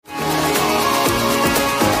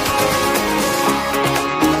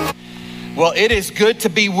Well, it is good to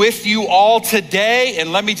be with you all today.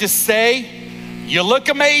 And let me just say, you look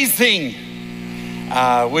amazing.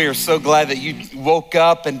 We are so glad that you woke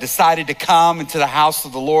up and decided to come into the house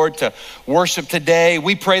of the Lord to worship today.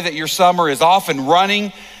 We pray that your summer is off and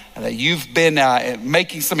running, and that you've been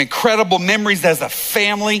making some incredible memories as a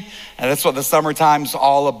family. And that's what the summertime's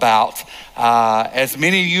all about. As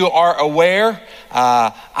many of you are aware,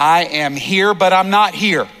 I am here, but I'm not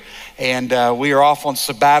here. And we are off on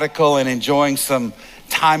sabbatical and enjoying some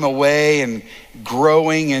time away and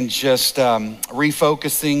growing and just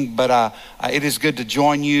refocusing. But it is good to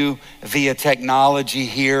join you via technology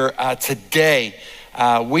here today.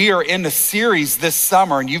 We are in a series this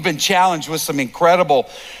summer, and you've been challenged with some incredible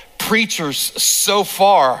preachers so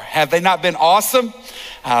far. Have they not been awesome?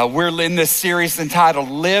 We're in this series entitled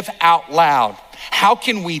Live Out Loud. How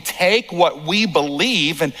can we take what we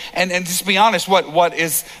believe and just be honest, what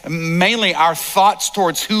is mainly our thoughts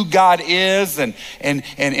towards who God is and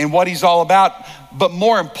what he's all about, but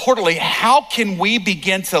more importantly, how can we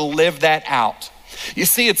begin to live that out? You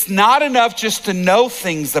see, it's not enough just to know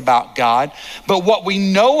things about God, but what we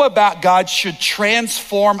know about God should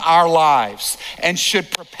transform our lives and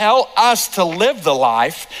should propel us to live the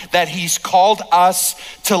life that he's called us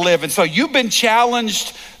to live. And so you've been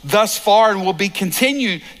challenged thus far and will be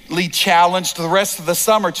continually challenged the rest of the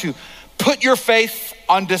summer to put your faith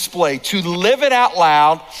on display, to live it out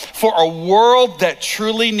loud for a world that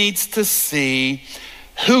truly needs to see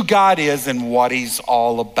who God is and what he's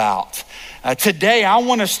all about. Today, I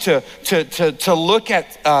want us to look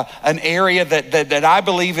at an area that I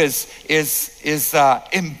believe is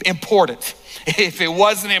important. If it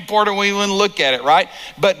wasn't important, we wouldn't look at it, right?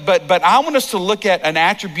 But I want us to look at an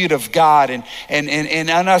attribute of God and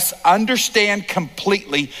us understand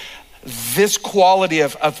completely this quality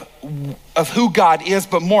of who God is,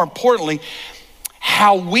 but more importantly,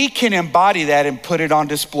 how we can embody that and put it on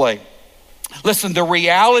display. Listen, the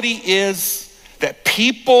reality is that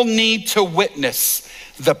people need to witness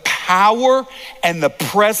the power and the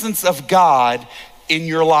presence of God in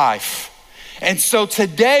your life. And so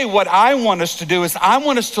today, what I want us to do is I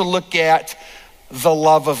want us to look at the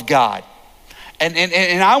love of God. And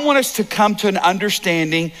I want us to come to an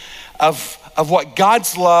understanding of what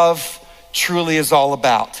God's love truly is all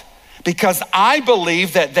about. Because I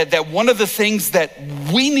believe that one of the things that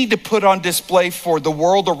we need to put on display for the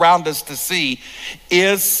world around us to see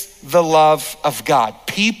is the love of God.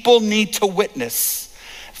 People need to witness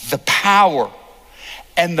the power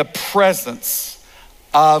and the presence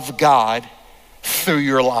of God through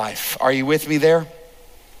your life. Are you with me there?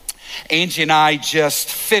 Angie and I just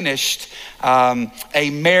finished a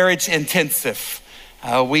marriage intensive.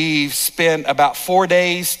 We've spent about 4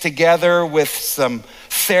 days together with some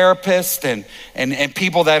therapists and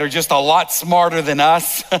people that are just a lot smarter than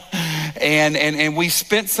us. and we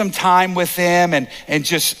spent some time with them and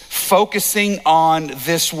just focusing on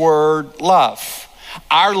this word love.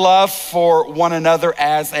 Our love for one another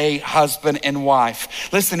as a husband and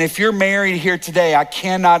wife. Listen, if you're married here today, I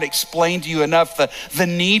cannot explain to you enough the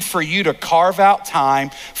need for you to carve out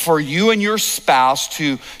time for you and your spouse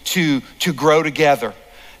to grow together.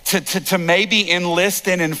 To maybe enlist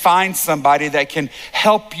in and find somebody that can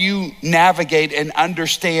help you navigate and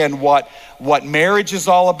understand what marriage is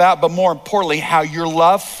all about, but more importantly, how your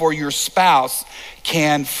love for your spouse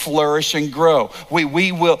can flourish and grow.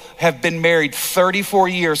 We will have been married 34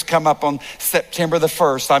 years come up on September the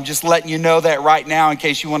 1st. I'm just letting you know that right now in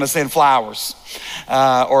case you want to send flowers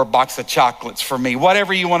or a box of chocolates for me,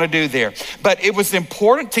 whatever you want to do there. But it was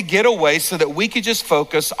important to get away so that we could just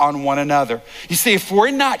focus on one another. You see, if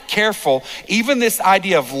we're not careful, even this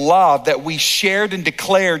idea of love that we shared and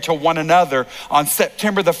declared to one another on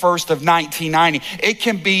September the 1st of 1990, it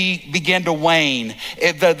can begin to wane.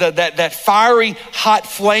 That fiery hot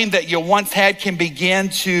flame that you once had can begin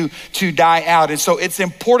to die out. And so it's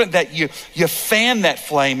important that you fan that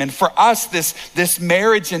flame. And for us, this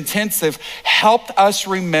marriage intensive helped us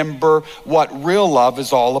remember what real love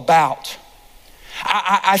is all about.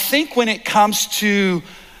 I think when it comes to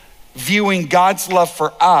viewing God's love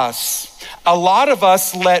for us, a lot of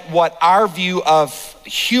us let what our view of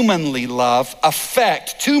humanly love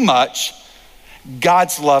affect too much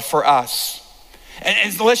God's love for us.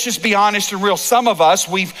 And let's just be honest and real. Some of us,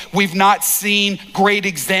 we've not seen great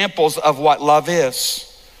examples of what love is.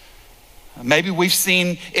 Maybe we've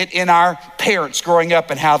seen it in our parents growing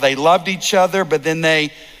up and how they loved each other, but then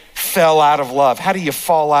they fell out of love. How do you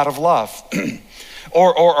fall out of love?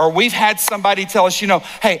 or we've had somebody tell us,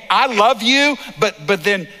 hey, I love you, but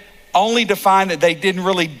then only to find that they didn't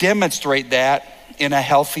really demonstrate that in a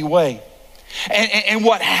healthy way. And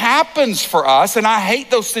what happens for us, and I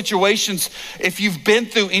hate those situations if you've been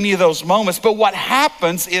through any of those moments, but what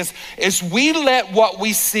happens is we let what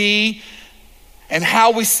we see and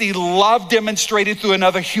how we see love demonstrated through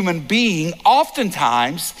another human being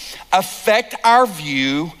oftentimes affect our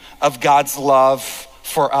view of God's love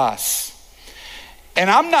for us. And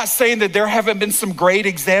I'm not saying that there haven't been some great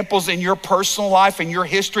examples in your personal life and your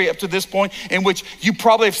history up to this point in which you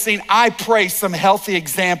probably have seen, I pray, some healthy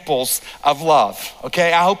examples of love,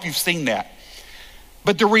 okay? I hope you've seen that.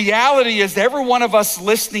 But the reality is every one of us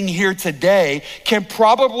listening here today can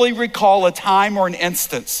probably recall a time or an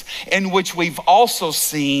instance in which we've also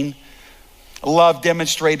seen love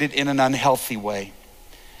demonstrated in an unhealthy way.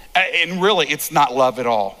 And really, it's not love at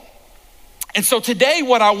all. And so today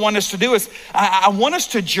what I want us to do is I want us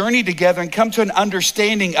to journey together and come to an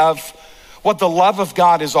understanding of what the love of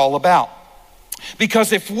God is all about.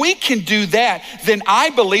 Because if we can do that, then I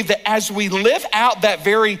believe that as we live out that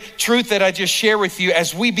very truth that I just shared with you,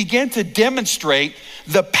 as we begin to demonstrate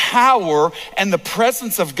the power and the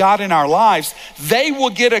presence of God in our lives, they will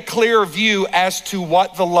get a clear view as to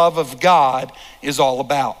what the love of God is all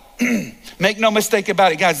about. Make no mistake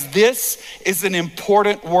about it, guys, this is an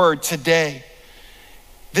important word today.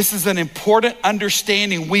 This is an important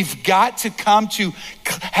understanding. We've got to come to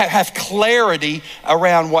have clarity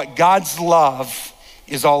around what God's love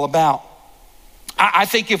is all about. I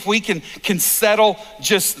think if we can settle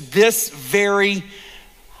just this very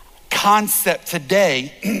concept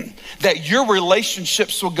today, that your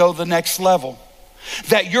relationships will go the next level.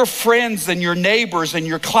 That your friends and your neighbors and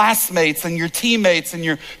your classmates and your teammates and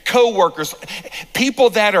your coworkers,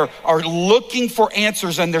 people that are looking for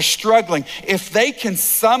answers and they're struggling, if they can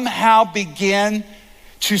somehow begin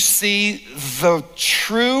to see the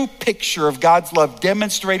true picture of God's love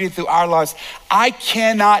demonstrated through our lives, I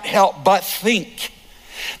cannot help but think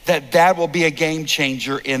that that will be a game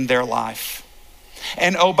changer in their life.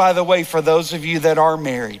 And oh, by the way, for those of you that are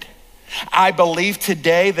married, I believe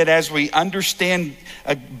today that as we understand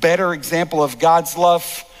a better example of God's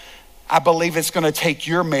love, I believe it's going to take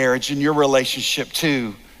your marriage and your relationship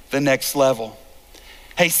to the next level.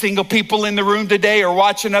 Hey, single people in the room today or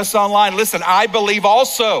watching us online, listen, I believe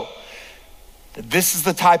also that this is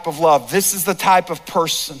the type of love, this is the type of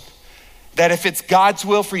person that if it's God's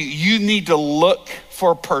will for you, you need to look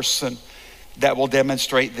for a person that will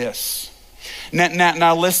demonstrate this.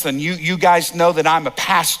 Now listen, you guys know that I'm a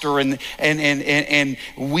pastor and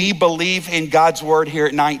we believe in God's word here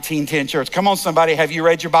at 1910 Church. Come on, somebody, have you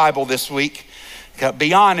read your Bible this week?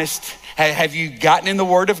 Be honest. Have you gotten in the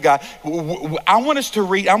Word of God? I want to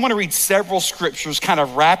read several scriptures, kind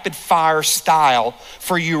of rapid fire style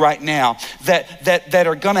for you right now that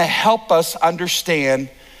are going to help us understand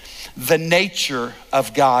the nature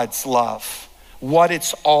of God's love, what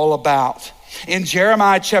it's all about. In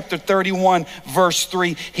Jeremiah chapter 31, verse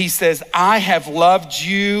 3, he says, I have loved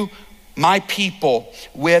you, my people,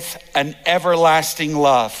 with an everlasting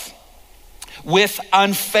love. With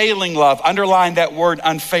unfailing love. Underline that word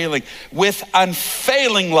unfailing. With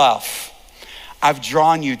unfailing love, I've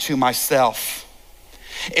drawn you to myself.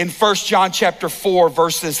 In 1 John chapter 4,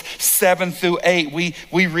 verses 7 through 8,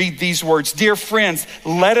 we read these words. Dear friends,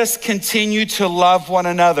 let us continue to love one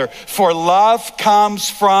another. For love comes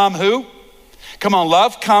from who? Come on,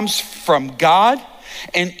 love comes from God.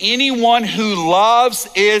 And anyone who loves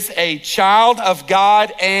is a child of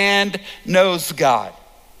God and knows God.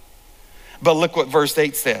 But look what verse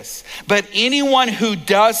 8 says. But anyone who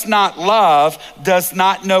does not love does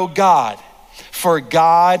not know God, for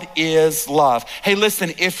God is love. Hey,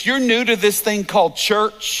 listen, if you're new to this thing called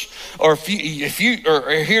church, or if you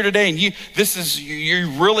are here today and you're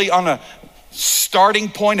really on a starting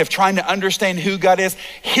point of trying to understand who God is,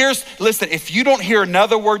 listen, if you don't hear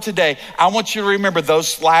another word today, I want you to remember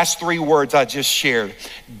those last three words I just shared.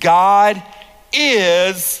 God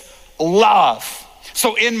is love.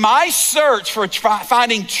 So in my search for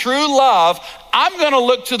finding true love, I'm going to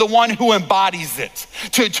look to the one who embodies it,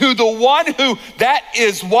 to the one who that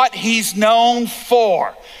is what he's known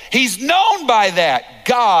for. He's known by that.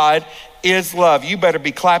 God is love. You better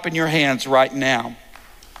be clapping your hands right now.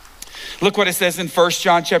 Look what it says in 1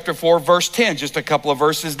 John chapter 4, verse 10, just a couple of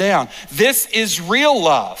verses down. This is real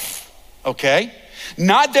love, okay?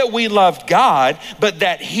 Not that we loved God, but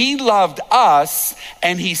that he loved us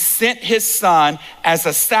and he sent his son as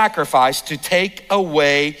a sacrifice to take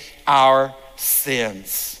away our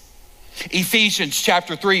sins. Ephesians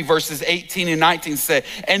chapter 3, verses 18 and 19 say,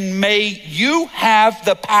 and may you have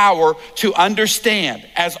the power to understand,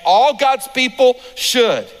 as all God's people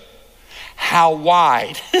should, how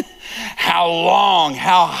wide, how long,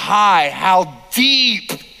 how high, how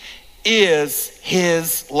deep is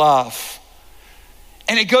his love.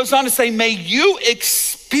 And it goes on to say, may you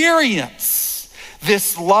experience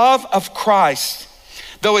this love of Christ.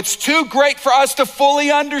 Though it's too great for us to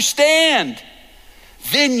fully understand,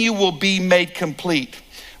 then you will be made complete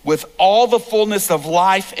with all the fullness of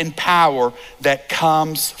life and power that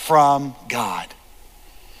comes from God.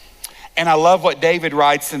 And I love what David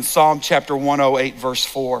writes in Psalm chapter 108, verse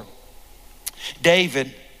 4.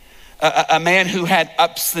 David, a man who had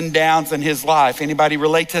ups and downs in his life. Anybody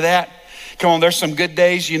relate to that? Come on, there's some good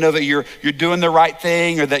days, you know that you're doing the right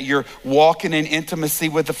thing or that you're walking in intimacy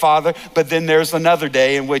with the Father. But then there's another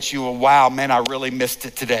day in which you will, wow, man, I really missed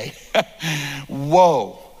it today.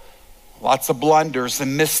 Whoa. Lots of blunders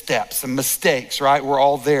and missteps and mistakes, right? We're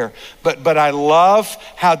all there. But I love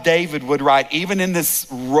how David would write, even in this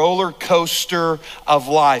roller coaster of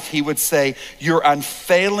life, he would say, your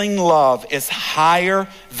unfailing love is higher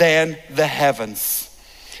than the heavens.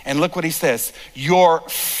 And look what he says, your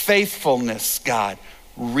faithfulness, God,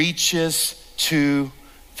 reaches to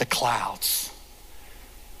the clouds.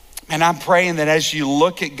 And I'm praying that as you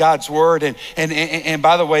look at God's word, and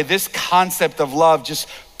by the way, this concept of love just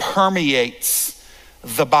permeates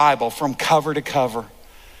the Bible from cover to cover.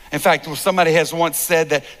 In fact, somebody has once said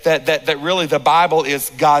that really the Bible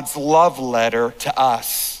is God's love letter to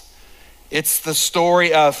us. It's the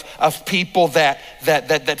story of people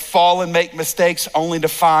that fall and make mistakes only to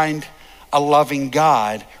find a loving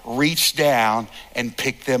God reach down and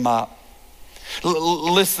pick them up.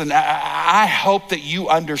 Listen, I hope that you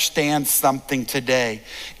understand something today.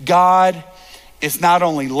 God is not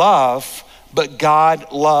only love, but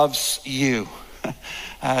God loves you.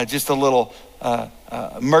 Just a little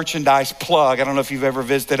merchandise plug. I don't know if you've ever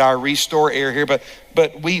visited our Restore area here,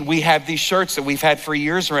 but we have these shirts that we've had for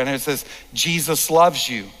years around, and it says, Jesus loves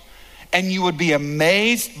you. And you would be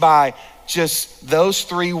amazed by just those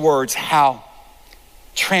three words, how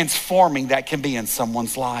transforming that can be in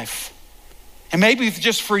someone's life. And maybe it's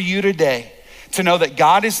just for you today to know that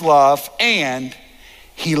God is love and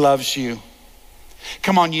he loves you.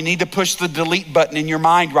 Come on, you need to push the delete button in your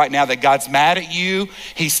mind right now that God's mad at you,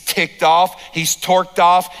 he's ticked off, he's torqued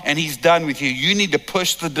off, and he's done with you. You need to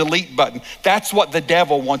push the delete button. That's what the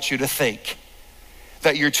devil wants you to think.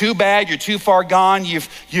 That you're too bad, you're too far gone,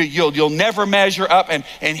 you'll never measure up,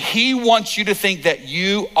 and he wants you to think that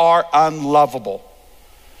you are unlovable.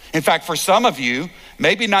 In fact, for some of you,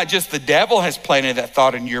 maybe not just the devil has planted that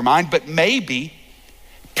thought in your mind, but maybe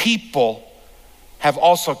people have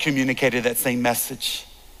also communicated that same message.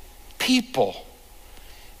 People,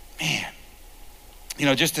 man, you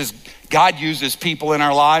know, just as God uses people in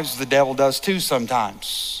our lives, the devil does too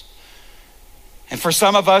sometimes. And for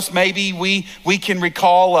some of us, maybe we can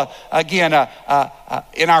recall, in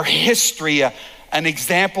our history, an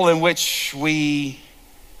example in which we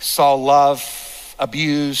saw love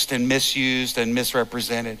abused and misused and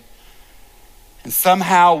misrepresented. And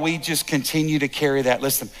somehow we just continue to carry that.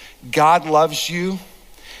 Listen, God loves you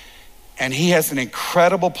and he has an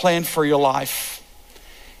incredible plan for your life.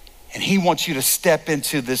 And he wants you to step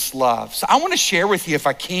into this love. So I want to share with you, if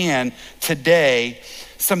I can, today,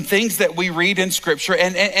 some things that we read in scripture.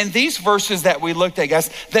 And these verses that we looked at, guys,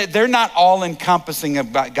 they're not all encompassing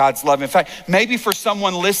about God's love. In fact, maybe for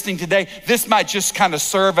someone listening today, this might just kind of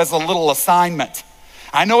serve as a little assignment.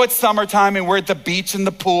 I know it's summertime and we're at the beach and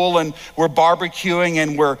the pool and we're barbecuing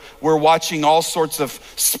and we're watching all sorts of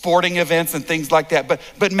sporting events and things like that.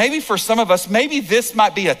 But maybe for some of us, maybe this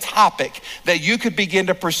might be a topic that you could begin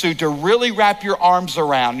to pursue to really wrap your arms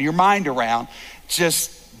around, your mind around,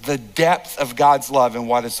 just the depth of God's love and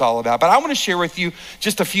what it's all about. But I want to share with you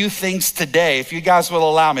just a few things today, if you guys will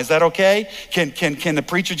allow me. Is that okay? Can the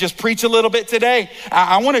preacher just preach a little bit today?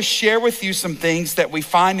 I want to share with you some things that we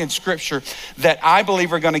find in scripture that I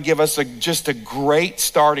believe are going to give us just a great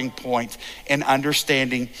starting point in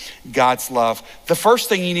understanding God's love. The first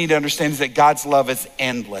thing you need to understand is that God's love is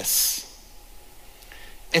endless.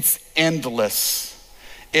 It's endless.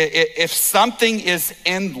 If something is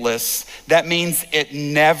endless, that means it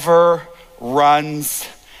never runs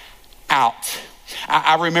out.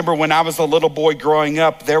 I remember when I was a little boy growing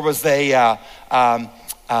up, there was a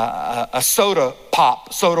soda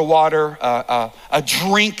pop, soda water, a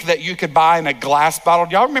drink that you could buy in a glass bottle.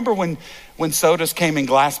 Y'all remember when sodas came in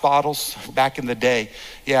glass bottles back in the day?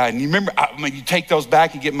 Yeah, and you remember, when you take those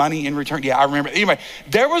back, you get money in return. Yeah, I remember. Anyway,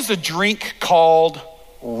 there was a drink called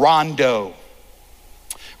Rondo.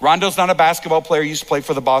 Rondo's not a basketball player. He used to play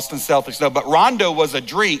for the Boston Celtics. No, but Rondo was a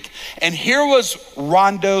drink. And here was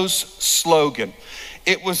Rondo's slogan.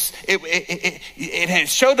 It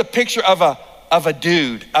showed a picture of of a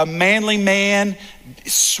dude, a manly man,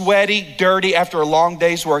 sweaty, dirty after a long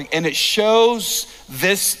day's work. And it shows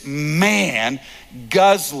this man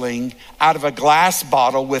guzzling out of a glass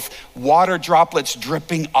bottle with water droplets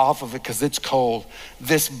dripping off of it because it's cold.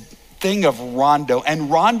 This thing of Rondo. And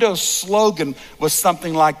Rondo's slogan was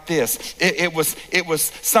something like this. It was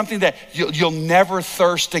something that you'll never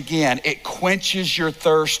thirst again. It quenches your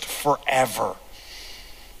thirst forever.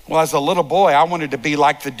 Well, as a little boy, I wanted to be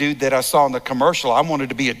like the dude that I saw in the commercial. I wanted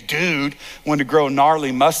to be a dude, wanted to grow a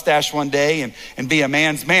gnarly mustache one day and be a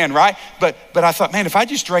man's man, right? But I thought, man, if I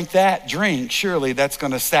just drank that drink, surely that's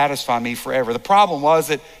gonna satisfy me forever. The problem was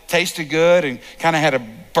it tasted good and kind of had a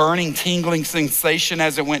burning, tingling sensation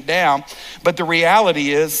as it went down. But the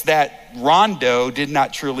reality is that Rondo did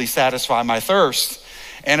not truly satisfy my thirst.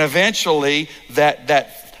 And eventually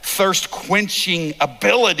that thirst quenching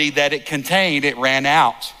ability that it contained, it ran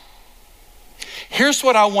out. Here's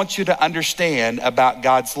what I want you to understand about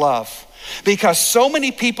God's love. Because so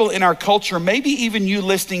many people in our culture, maybe even you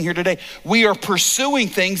listening here today, we are pursuing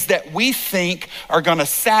things that we think are gonna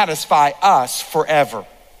satisfy us forever.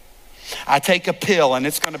 I take a pill and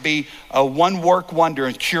it's gonna be a one work wonder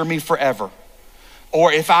and cure me forever.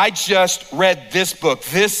 Or if I just read this book,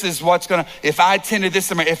 this is what's gonna, if I attended this,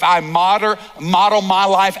 if I model my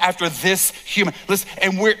life after this human. Listen,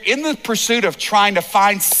 and we're in the pursuit of trying to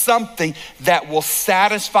find something that will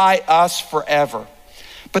satisfy us forever.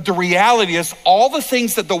 But the reality is all the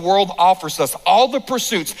things that the world offers us, all the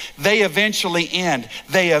pursuits, they eventually end.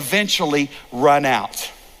 They eventually run out.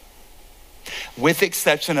 With the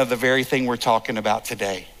exception of the very thing we're talking about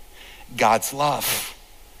today, God's love.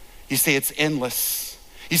 You see, it's endless.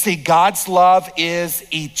 You see, God's love is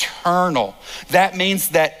eternal. That means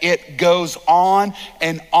that it goes on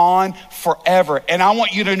and on forever. And I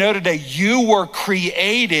want you to know today, you were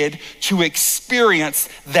created to experience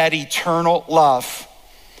that eternal love.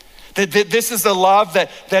 This is a love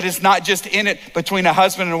that is not just in it between a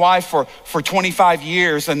husband and wife for 25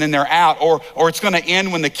 years and then they're out, or it's gonna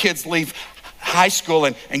end when the kids leave high school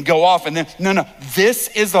and go off and then, no. This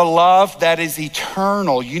is a love that is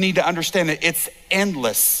eternal. You need to understand that it's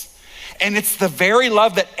endless. And it's the very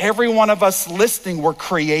love that every one of us listening were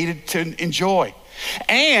created to enjoy.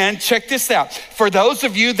 And check this out. For those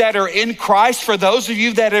of you that are in Christ, for those of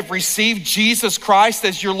you that have received Jesus Christ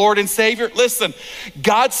as your Lord and Savior, listen,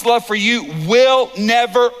 God's love for you will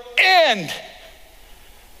never end.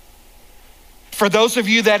 For those of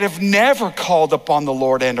you that have never called upon the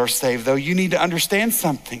Lord and are saved, though, you need to understand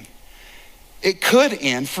something. It could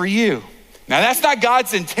end for you. Now, that's not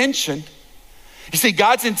God's intention. You see,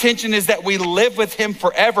 God's intention is that we live with him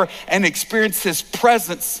forever and experience his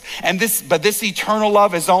presence. But this eternal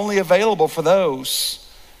love is only available for those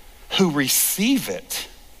who receive it,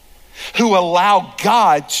 who allow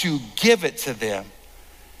God to give it to them.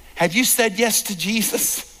 Have you said yes to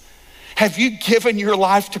Jesus? Have you given your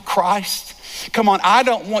life to Christ? Come on, I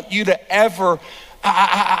don't want you to ever,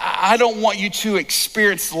 I don't want you to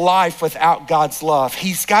experience life without God's love.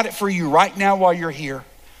 He's got it for you right now while you're here.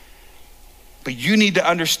 But you need to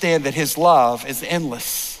understand that his love is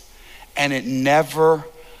endless and it never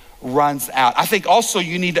runs out. I think also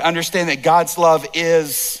you need to understand that God's love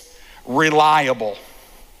is reliable.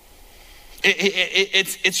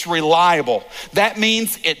 It's reliable. That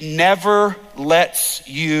means it never lets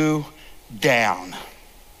you down.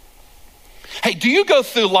 Hey, do you go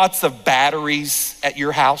through lots of batteries at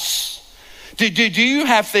your house? Do you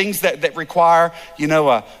have things that require, a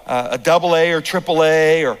AA or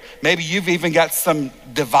AAA, or maybe you've even got some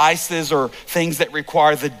devices or things that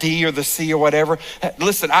require the D or the C or whatever?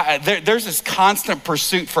 Listen, there's this constant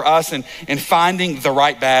pursuit for us in finding the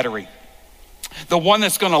right battery. The one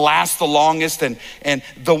that's gonna last the longest and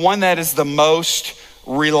the one that is the most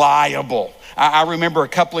reliable. I remember a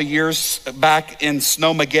couple of years back in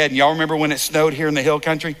Snowmageddon. Y'all remember when it snowed here in the hill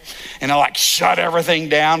country? And I shut everything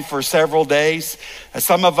down for several days.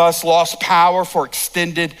 Some of us lost power for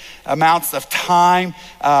extended amounts of time.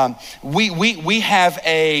 We have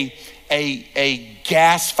a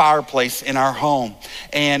gas fireplace in our home.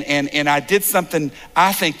 And I did something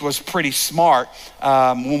I think was pretty smart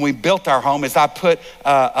when we built our home, is I put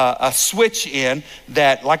a switch in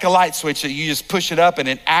that, like a light switch, that you just push it up and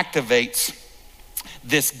it activates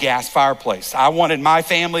this gas fireplace. I wanted my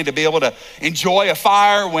family to be able to enjoy a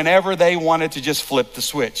fire whenever they wanted to just flip the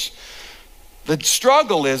switch. The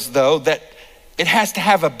struggle is, though, that it has to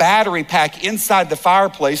have a battery pack inside the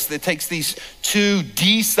fireplace that takes these two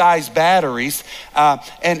D-sized batteries.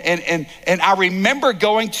 And I remember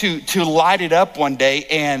going to light it up one day,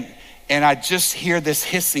 and and I just hear this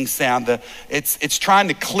hissing sound. It's trying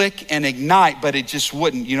to click and ignite, but it just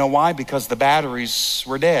wouldn't. You know why? Because the batteries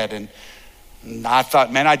were dead. And I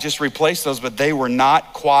thought, man, I just replaced those, but they were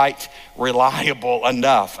not quite reliable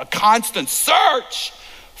enough. A constant search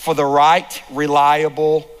for the right,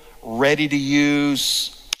 reliable, ready to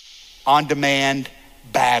use, on demand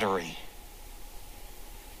battery.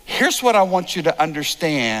 Here's what I want you to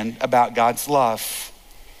understand about God's love.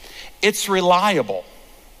 It's reliable,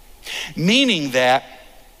 meaning that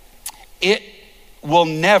it will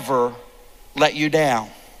never let you down.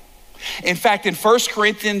 In fact, in 1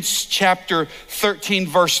 Corinthians chapter 13,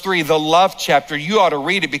 verse 3, the love chapter, you ought to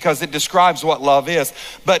read it because it describes what love is.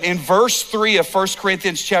 But in verse 3 of 1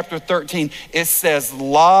 Corinthians chapter 13, it says,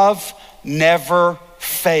 love never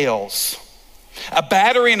fails. A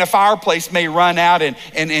battery in a fireplace may run out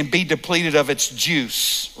and be depleted of its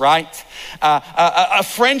juice, right? A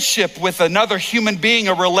friendship with another human being,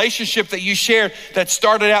 a relationship that you shared that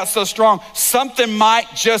started out so strong, something might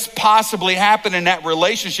just possibly happen in that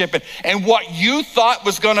relationship. And what you thought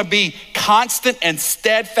was gonna be constant and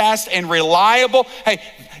steadfast and reliable, hey,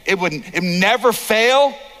 it would never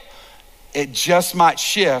fail. It just might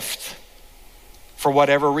shift for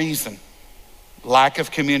whatever reason. Lack of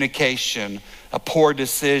communication, a poor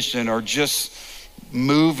decision, or just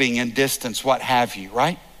moving in distance, what have you,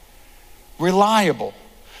 right? Reliable.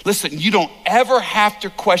 Listen, you don't ever have to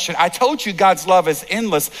question. I told you God's love is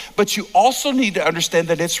endless, but you also need to understand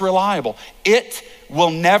that it's reliable. It will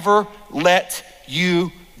never let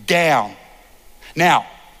you down. Now,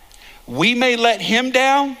 we may let him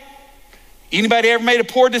down. Anybody ever made a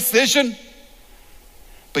poor decision?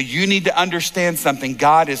 But you need to understand something.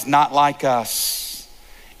 God is not like us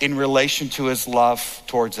in relation to his love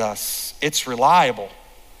towards us. It's reliable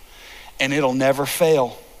and it'll never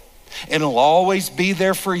fail. It'll always be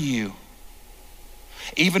there for you.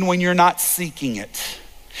 Even when you're not seeking it,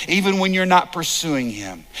 even when you're not pursuing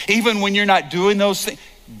him, even when you're not doing those things,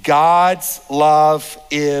 God's love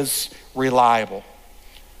is reliable.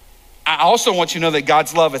 I also want you to know that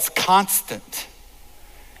God's love is constant.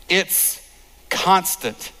 It's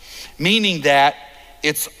constant, meaning that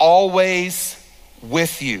it's always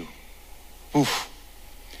with you. Oof.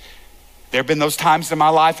 There have been those times in my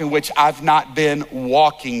life in which I've not been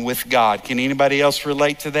walking with God. Can anybody else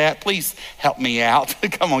relate to that? Please help me out.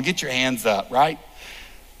 Come on, get your hands up, right?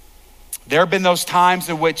 There have been those times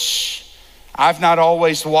in which I've not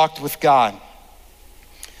always walked with God.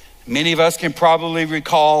 Many of us can probably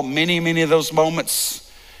recall many of those moments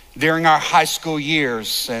during our high school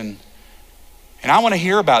years. And I want to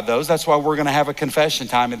hear about those. That's why we're going to have a confession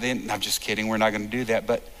time at the end. I'm just kidding. We're not going to do that.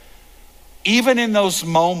 But even in those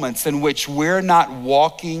moments in which we're not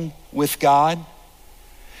walking with God,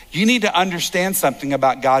 you need to understand something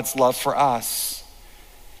about God's love for us.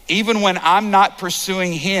 Even when I'm not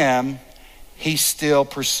pursuing him, he's still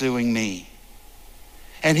pursuing me.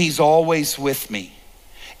 And he's always with me.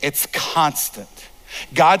 It's constant.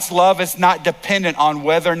 God's love is not dependent on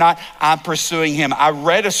whether or not I'm pursuing him. I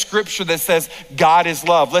read a scripture that says God is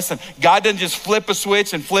love. Listen, God doesn't just flip a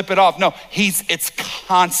switch and flip it off. No, it's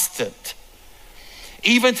constant.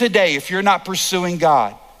 Even today, if you're not pursuing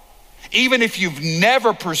God, even if you've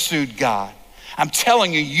never pursued God, I'm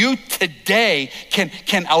telling you, you today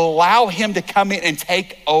can allow him to come in and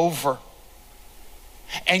take over.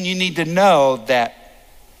 And you need to know that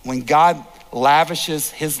when God lavishes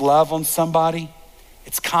his love on somebody,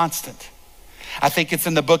 it's constant. I think it's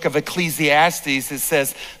in the book of Ecclesiastes. It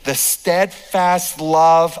says, the steadfast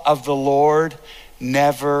love of the Lord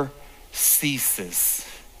never ceases.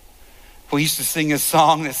 We used to sing a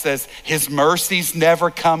song that says, his mercies never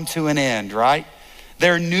come to an end, right?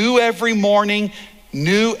 They're new every morning,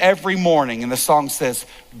 new every morning. And the song says,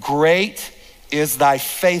 great is thy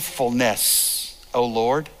faithfulness, O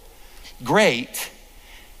Lord. Great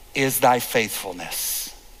is thy faithfulness.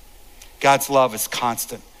 God's love is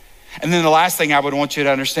constant. And then the last thing I would want you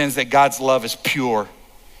to understand is that God's love is pure.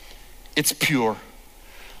 It's pure.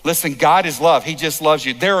 Listen, God is love. He just loves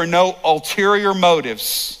you. There are no ulterior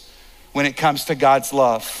motives when it comes to God's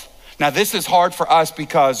love. Now, this is hard for us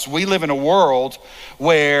because we live in a world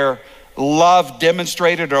where love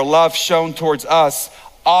demonstrated or love shown towards us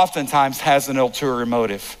oftentimes has an ulterior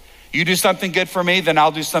motive. You do something good for me, then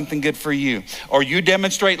I'll do something good for you. Or you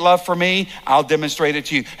demonstrate love for me, I'll demonstrate it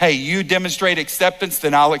to you. Hey, you demonstrate acceptance,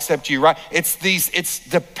 then I'll accept you, right? It's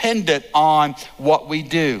dependent on what we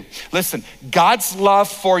do. Listen, God's love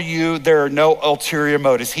for you, there are no ulterior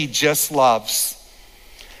motives. He just loves.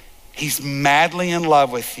 He's madly in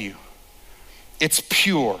love with you. It's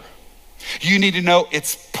pure. You need to know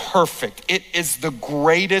it's perfect. It is the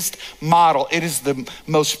greatest model. It is the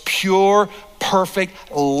most pure,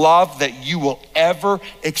 perfect love that you will ever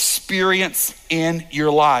experience in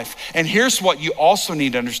your life. And here's what you also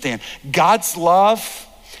need to understand. God's love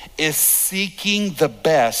is seeking the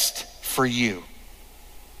best for you.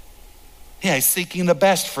 Yeah, he's seeking the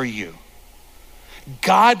best for you.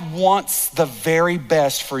 God wants the very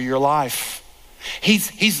best for your life.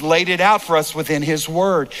 He's laid it out for us within his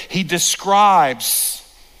word. He describes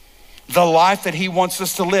the life that he wants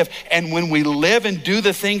us to live. And when we live and do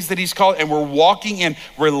the things that he's called and we're walking in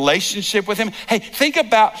relationship with him, hey, think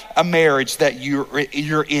about a marriage that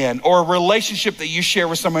you're in or a relationship that you share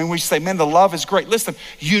with someone and we say, man, the love is great. Listen,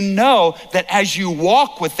 you know that as you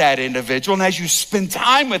walk with that individual and as you spend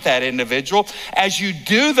time with that individual, as you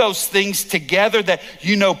do those things together that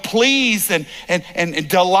you know please and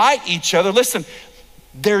delight each other, listen,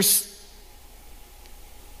 there's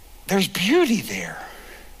beauty there.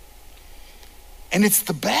 And it's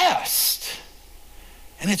the best.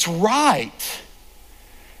 And it's right.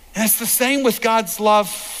 And it's the same with God's love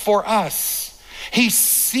for us. He's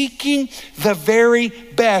seeking the very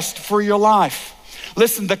best for your life.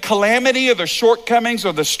 Listen, the calamity or the shortcomings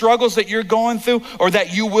or the struggles that you're going through or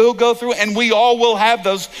that you will go through, and we all will have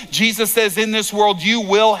those. Jesus says in this world, you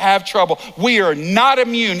will have trouble. We are not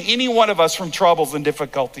immune, any one of us, from troubles and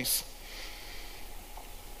difficulties.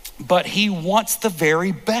 But he wants the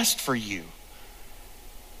very best for you.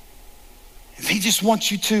 He just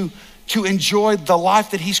wants you to enjoy the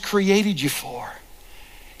life that he's created you for.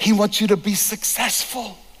 He wants you to be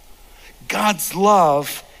successful. God's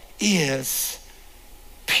love is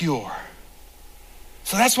pure.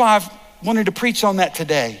 So that's why I've wanted to preach on that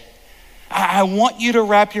today. I want you to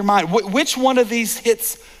wrap your mind. Which one of these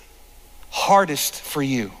hits hardest for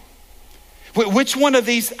you? Which one of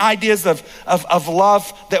these ideas of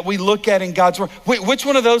love that we look at in God's word, which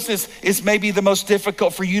one of those is maybe the most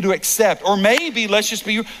difficult for you to accept? Or maybe, let's just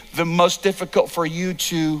be the most difficult for you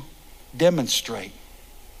to demonstrate?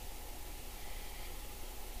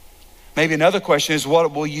 Maybe another question is,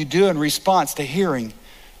 what will you do in response to hearing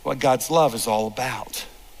what God's love is all about?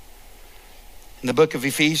 In the book of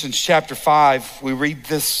Ephesians chapter 5, we read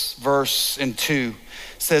this verse in 2.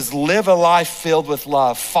 It says, live a life filled with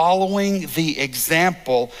love, following the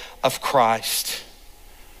example of Christ.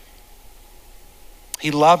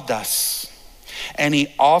 He loved us and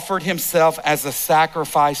he offered himself as a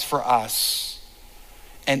sacrifice for us.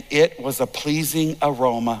 And it was a pleasing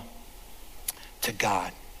aroma to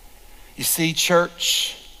God. You see,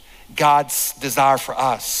 church, God's desire for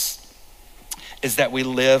us is that we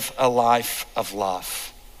live a life of love.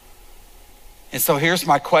 And so here's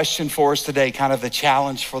my question for us today, kind of the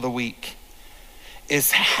challenge for the week, is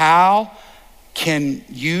how can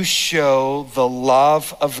you show the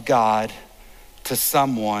love of God to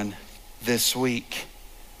someone this week?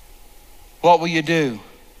 What will you do?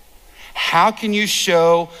 How can you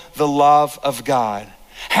show the love of God?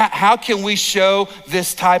 How can we show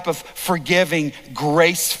this type of forgiving,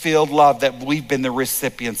 grace-filled love that we've been the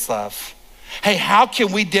recipients of? Hey, how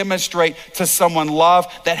can we demonstrate to someone love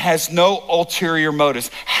that has no ulterior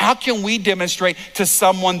motives? How can we demonstrate to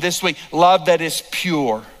someone this week love that is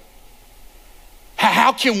pure?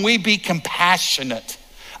 How can we be compassionate,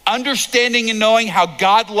 understanding and knowing how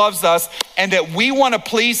God loves us and that we want to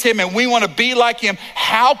please him and we want to be like him?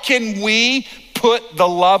 How can we put the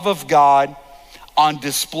love of God on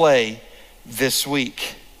display this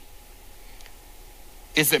week?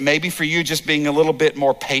 Is it maybe for you just being a little bit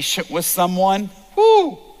more patient with someone?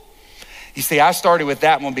 Woo! You see, I started with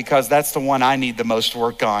that one because that's the one I need the most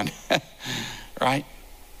work on, right?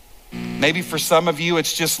 Maybe for some of you,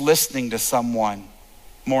 it's just listening to someone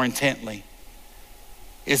more intently.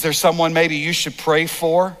 Is there someone maybe you should pray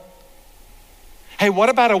for? Hey, what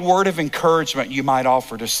about a word of encouragement you might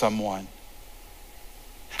offer to someone?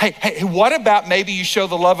 Hey, what about maybe you show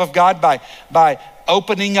the love of God by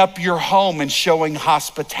opening up your home and showing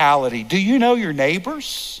hospitality? Do you know your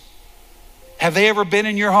neighbors? Have they ever been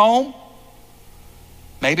in your home?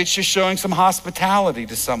 Maybe it's just showing some hospitality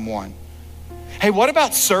to someone. Hey, what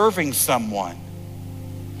about serving someone?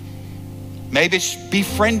 Maybe it's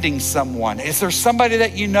befriending someone. Is there somebody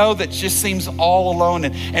that you know that just seems all alone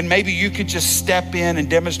and maybe you could just step in and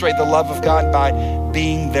demonstrate the love of God by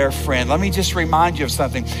being their friend? Let me just remind you of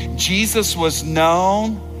something. Jesus was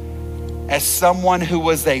known as someone who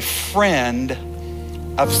was a friend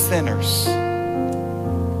of sinners.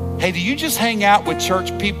 Hey, do you just hang out with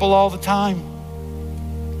church people all the time?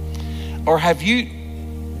 Or have you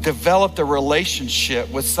developed a relationship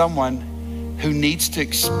with someone who needs to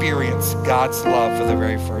experience God's love for the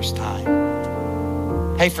very first time?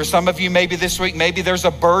 Hey, for some of you, maybe this week, maybe there's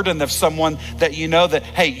a burden of someone that you know that,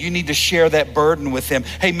 hey, you need to share that burden with them.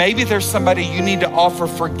 Hey, maybe there's somebody you need to offer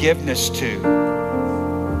forgiveness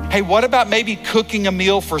to. Hey, what about maybe cooking a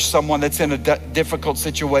meal for someone that's in a difficult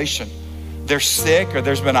situation? They're sick, or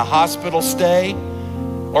there's been a hospital stay,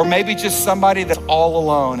 or maybe just somebody that's all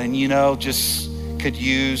alone and just could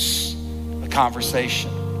use a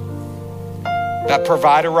conversation. That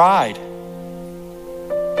provide a ride.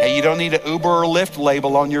 Hey, you don't need an Uber or Lyft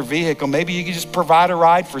label on your vehicle. Maybe you can just provide a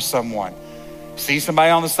ride for someone. See somebody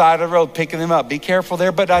on the side of the road, picking them up. Be careful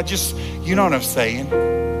there, but you know what I'm saying.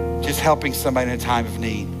 Just helping somebody in a time of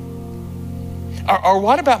need. Or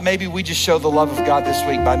what about maybe we just show the love of God this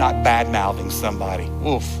week by not bad-mouthing somebody?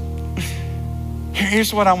 Oof.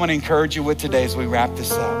 Here's what I want to encourage you with today as we wrap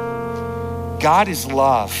this up. God is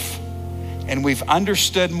love, and we've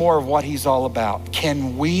understood more of what he's all about.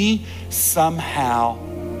 Can we somehow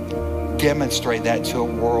demonstrate that to a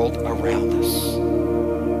world around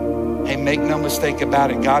us? Hey, make no mistake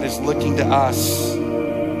about it. God is looking to us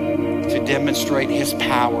to demonstrate his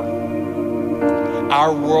power.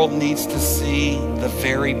 Our world needs to see the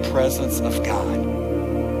very presence of God.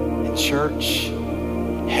 In church,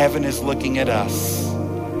 heaven is looking at us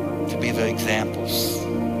to be the examples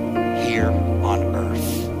here on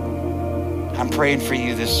earth. I'm praying for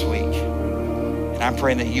you this week, and I'm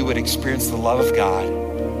praying that you would experience the love of God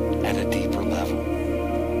at a deep